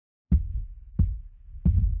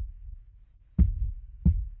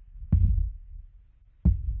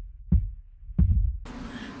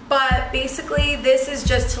But basically this is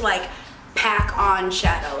just to like pack on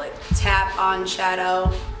shadow, like tap on shadow.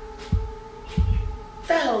 What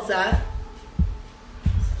the hell's that?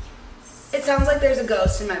 It sounds like there's a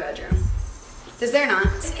ghost in my bedroom. Is there not?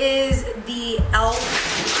 This is the e.l.f.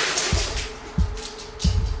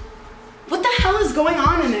 What the hell is going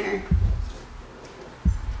on in there?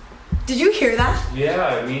 Did you hear that?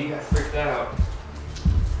 Yeah, me got freaked out.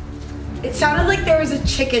 It sounded like there was a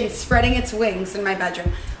chicken spreading its wings in my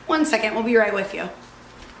bedroom. 1 second, we'll be right with you.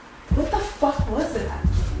 What the fuck was that?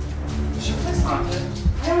 Did you place haunted?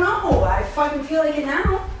 I don't know. I fucking feel like it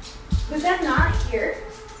now. Was that not here?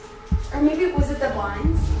 Or maybe was it the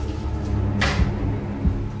blinds?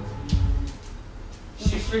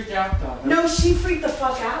 She freaked out though. No, she freaked the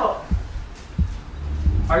fuck out.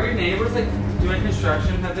 Are your neighbors like doing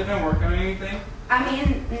construction? Have they been working on anything? I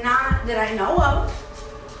mean, not that I know of.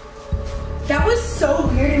 That was so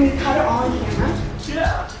weird and we caught it all on camera.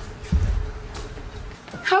 Yeah.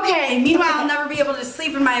 Okay, meanwhile, I'll never be able to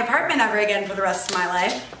sleep in my apartment ever again for the rest of my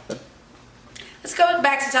life. Let's go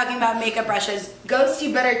back to talking about makeup brushes. Ghost,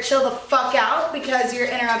 you better chill the fuck out because you're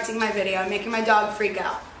interrupting my video and making my dog freak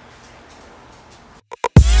out.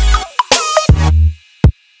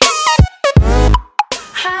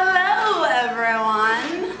 Hello,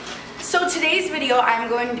 everyone. So today's video, I'm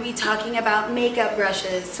going to be talking about makeup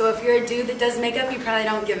brushes. So if you're a dude that does makeup, you probably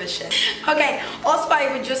don't give a shit. Okay, also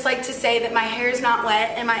I would just like to say that my hair is not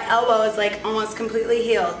wet and my elbow is like almost completely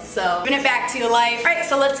healed. So giving it back to you life. All right,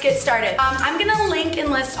 so let's get started. I'm gonna link and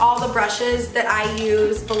list all the brushes that I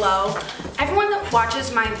use below. Everyone that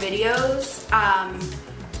watches my videos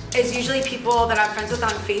is usually people that I'm friends with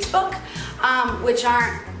on Facebook, which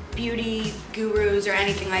aren't beauty gurus or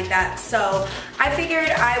anything like that. So I figured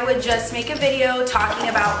I would just make a video talking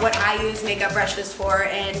about what I use makeup brushes for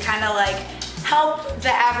and kind of like help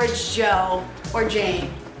the average Joe or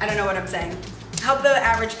Jane, I don't know what I'm saying, help the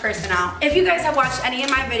average person out. If you guys have watched any of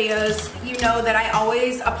my videos, you know that I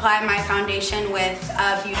always apply my foundation with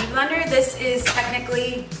a beauty blender. This is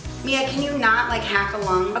technically, Mia, can you not like hack a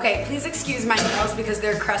lung? Okay, please excuse my nails because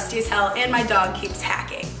they're crusty as hell and my dog keeps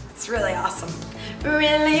hacking. It's really awesome.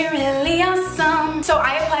 Really, really awesome. So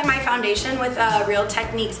I apply my foundation with a Real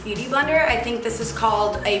Techniques beauty blender. I think this is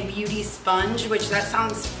called a beauty sponge, which that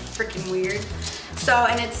sounds freaking weird. So,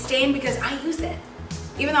 and it's stained because I use it,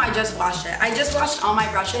 even though I just washed it. I just washed all my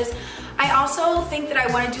brushes. I also think that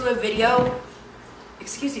I want to do a video,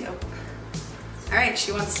 excuse you. All right,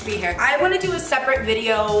 she wants to be here. I want to do a separate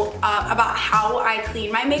video about how I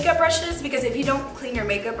clean my makeup brushes, because if you don't clean your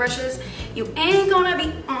makeup brushes, you ain't gonna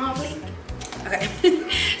be on fleek. Okay,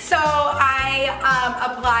 so I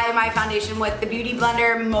apply my foundation with the beauty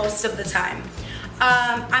blender most of the time.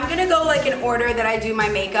 I'm gonna go like in order that I do my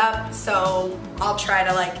makeup, so I'll try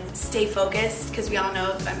to like stay focused, because we all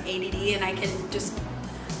know that I'm ADD and I can just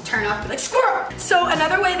turn off and be like squirrel. So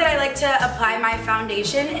another way that I like to apply my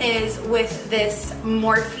foundation is with this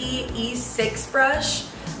Morphe E6 brush.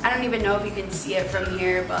 I don't even know if you can see it from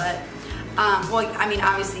here, but well, I mean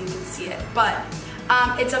obviously you can see it, but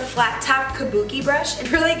it's a flat top kabuki brush.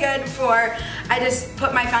 It's really good for, I just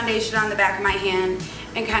put my foundation on the back of my hand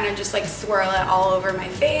and kind of just like swirl it all over my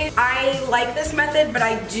face. I like this method, but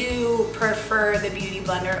I do prefer the beauty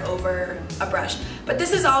blender over a brush. But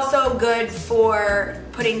this is also good for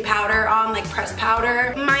putting powder on, like pressed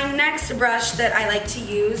powder. My next brush that I like to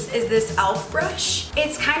use is this e.l.f. brush.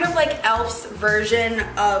 It's kind of like e.l.f.'s version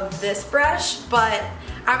of this brush, but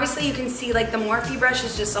obviously you can see like the Morphe brush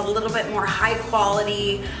is just a little bit more high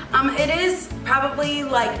quality. It is probably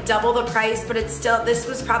like double the price, but it's still, this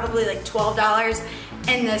was probably like $12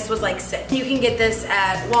 and this was like $6. You can get this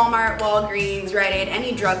at Walmart, Walgreens, Rite Aid,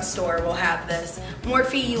 any drugstore will have this.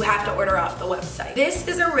 Morphe, you have to order off the website. This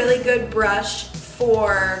is a really good brush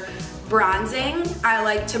for bronzing. I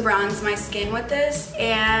like to bronze my skin with this,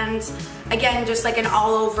 and again, just like an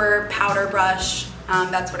all over powder brush.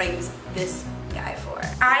 That's what I use this guy for.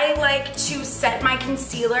 I like to set my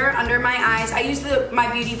concealer under my eyes. I use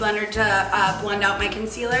my beauty blender to blend out my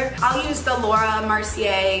concealer. I'll use the Laura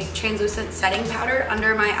Mercier translucent setting powder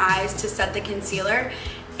under my eyes to set the concealer.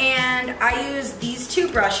 And I use these two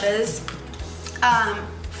brushes.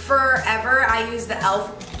 Forever, I use the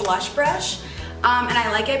e.l.f. blush brush. And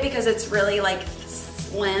I like it because it's really like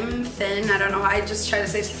slim, thin. I don't know. I just try to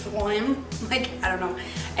say slim. Like, I don't know.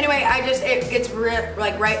 Anyway, it gets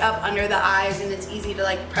like right up under the eyes and it's easy to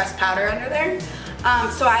like press powder under there.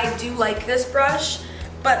 So I do like this brush,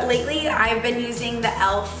 but lately I've been using the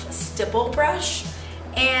e.l.f. stipple brush,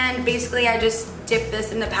 and basically I just dip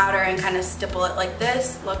this in the powder and kind of stipple it like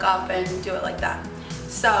this, look up and do it like that.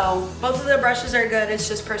 So both of the brushes are good, it's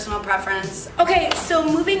just personal preference. Okay, so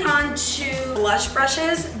moving on to blush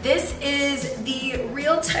brushes. This is the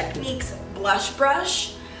Real Techniques blush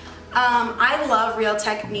brush. I love Real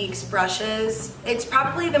Techniques brushes. It's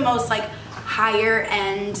probably the most like higher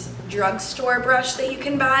end drugstore brush that you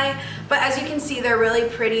can buy, but as you can see, they're really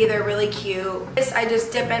pretty, they're really cute. This, I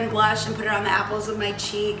just dip in blush and put it on the apples of my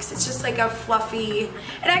cheeks. It's just like a fluffy, it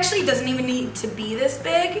actually doesn't even need to be this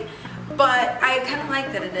big, but I kind of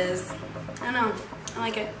like that it is. I don't know, I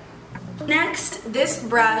like it. Next, this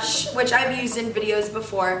brush, which I've used in videos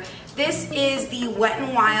before, this is the Wet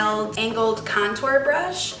n Wild Angled Contour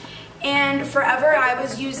Brush. And forever I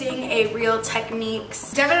was using a Real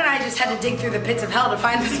Techniques. Devin and I just had to dig through the pits of hell to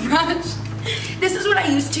find this brush. This is what I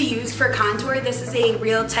used to use for contour. This is a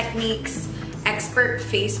Real Techniques Expert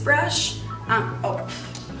Face Brush.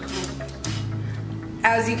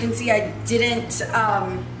 As you can see, I didn't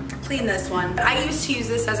clean this one. I used to use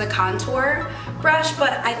this as a contour brush,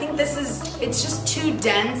 but I think this is, it's just too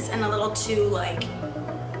dense and a little too like,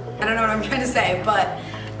 I don't know what I'm trying to say, but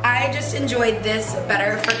I just enjoyed this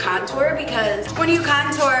better for contour because when you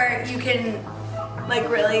contour, you can like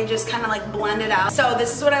really just kind of like blend it out. So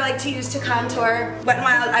this is what I like to use to contour. Wet n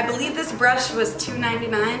Wild, I believe this brush was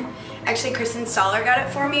 $2.99. Actually, Kristen Stoller got it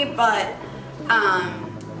for me, but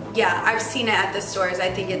yeah, I've seen it at the stores. I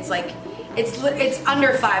think it's like, it's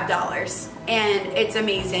under $5 and it's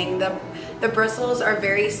amazing. The bristles are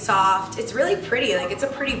very soft. It's really pretty, like it's a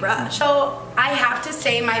pretty brush. So I have to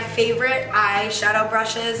say my favorite eyeshadow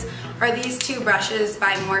brushes are these two brushes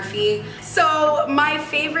by Morphe. So my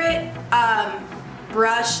favorite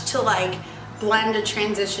brush to like blend a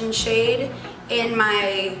transition shade in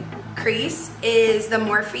my crease is the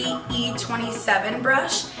Morphe E27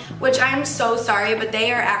 brush, which I'm so sorry, but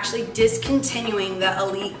they are actually discontinuing the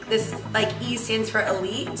Elite. This is like E stands for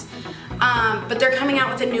Elite. But they're coming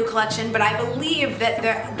out with a new collection, but I believe that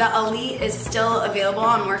the Elite is still available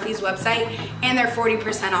on Morphe's website and they're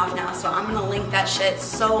 40% off now, so I'm gonna link that shit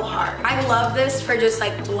so hard. I love this for just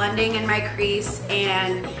like blending in my crease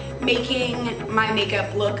and making my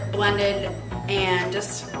makeup look blended and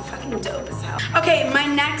just fucking dope as hell. Okay, my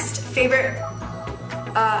next favorite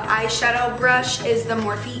eyeshadow brush is the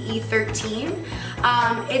Morphe E13.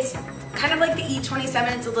 It's kind of like the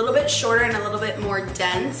E27, it's a little bit shorter and a little bit more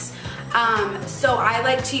dense. So I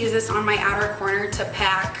like to use this on my outer corner to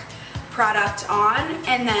pack product on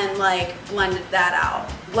and then like blend that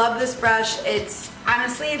out. Love this brush. It's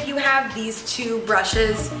honestly, if you have these two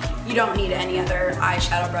brushes, you don't need any other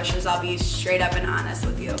eyeshadow brushes. I'll be straight up and honest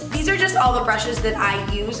with you. These are just all the brushes that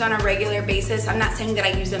I use on a regular basis. I'm not saying that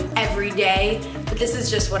I use them every day, but this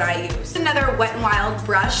is just what I use. Another Wet n Wild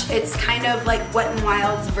brush. It's kind of like Wet n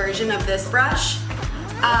Wild's version of this brush.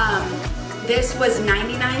 This was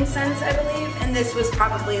 99 cents, I believe, and this was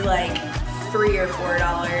probably like $3 or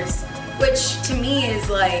 $4, which to me is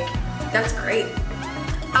like, that's great.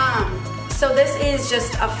 So this is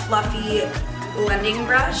just a fluffy blending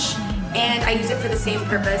brush, and I use it for the same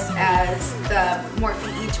purpose as the Morphe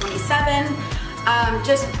E27,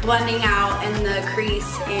 just blending out in the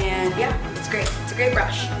crease, and yeah, it's great. It's a great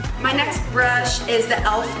brush. My next brush is the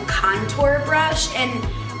e.l.f. Contour Brush, and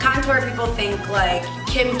contour people think like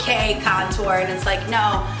Kim K contour, and it's like,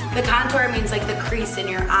 no, the contour means like the crease in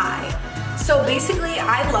your eye. So basically,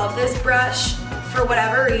 I love this brush for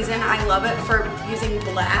whatever reason. I love it for using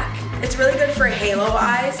black. It's really good for halo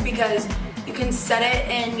eyes because you can set it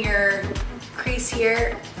in your crease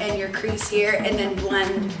here and your crease here and then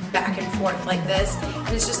blend back and forth like this. And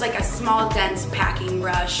it's just like a small, dense packing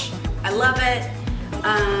brush. I love it.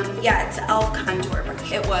 Yeah, it's an e.l.f. Contour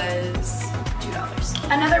Brush. It was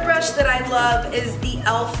 $2. Another brush that I love is the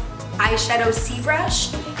e.l.f. Eyeshadow C Brush.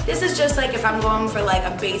 This is just like if I'm going for like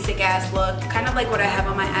a basic ass look, kind of like what I have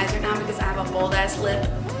on my eyes right now because I have a bold ass lip.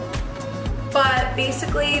 But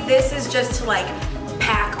basically this is just to like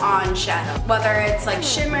pack on shadow, whether it's like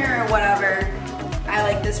shimmer or whatever. I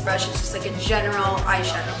like this brush. It's just like a general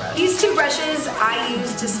eyeshadow brush. These two brushes I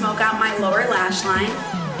use to smoke out my lower lash line.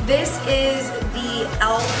 This is the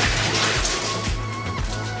e.l.f.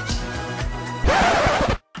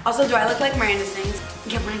 Also, do I look like Miranda sings?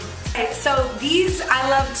 Get mine. Okay, so these I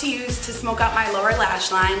love to use to smoke out my lower lash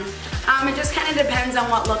line. It just kind of depends on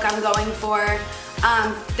what look I'm going for.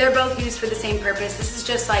 They're both used for the same purpose. This is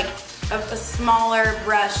just like a smaller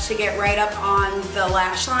brush to get right up on the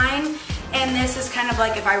lash line. And this is kind of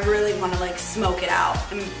like if I really want to like smoke it out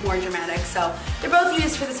and more dramatic. So they're both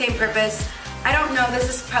used for the same purpose. I don't know, this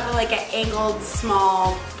is probably like an angled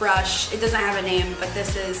small brush. It doesn't have a name, but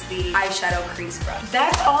this is the eyeshadow crease brush.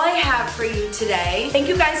 That's all I have for you today. Thank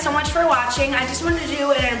you guys so much for watching. I just wanted to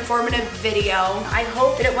do an informative video. I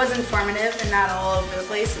hope that it was informative and not all over the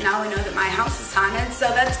place. And now we know that my house is haunted, so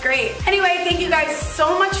that's great. Anyway, thank you guys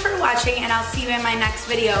so much for watching, and I'll see you in my next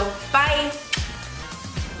video. Bye!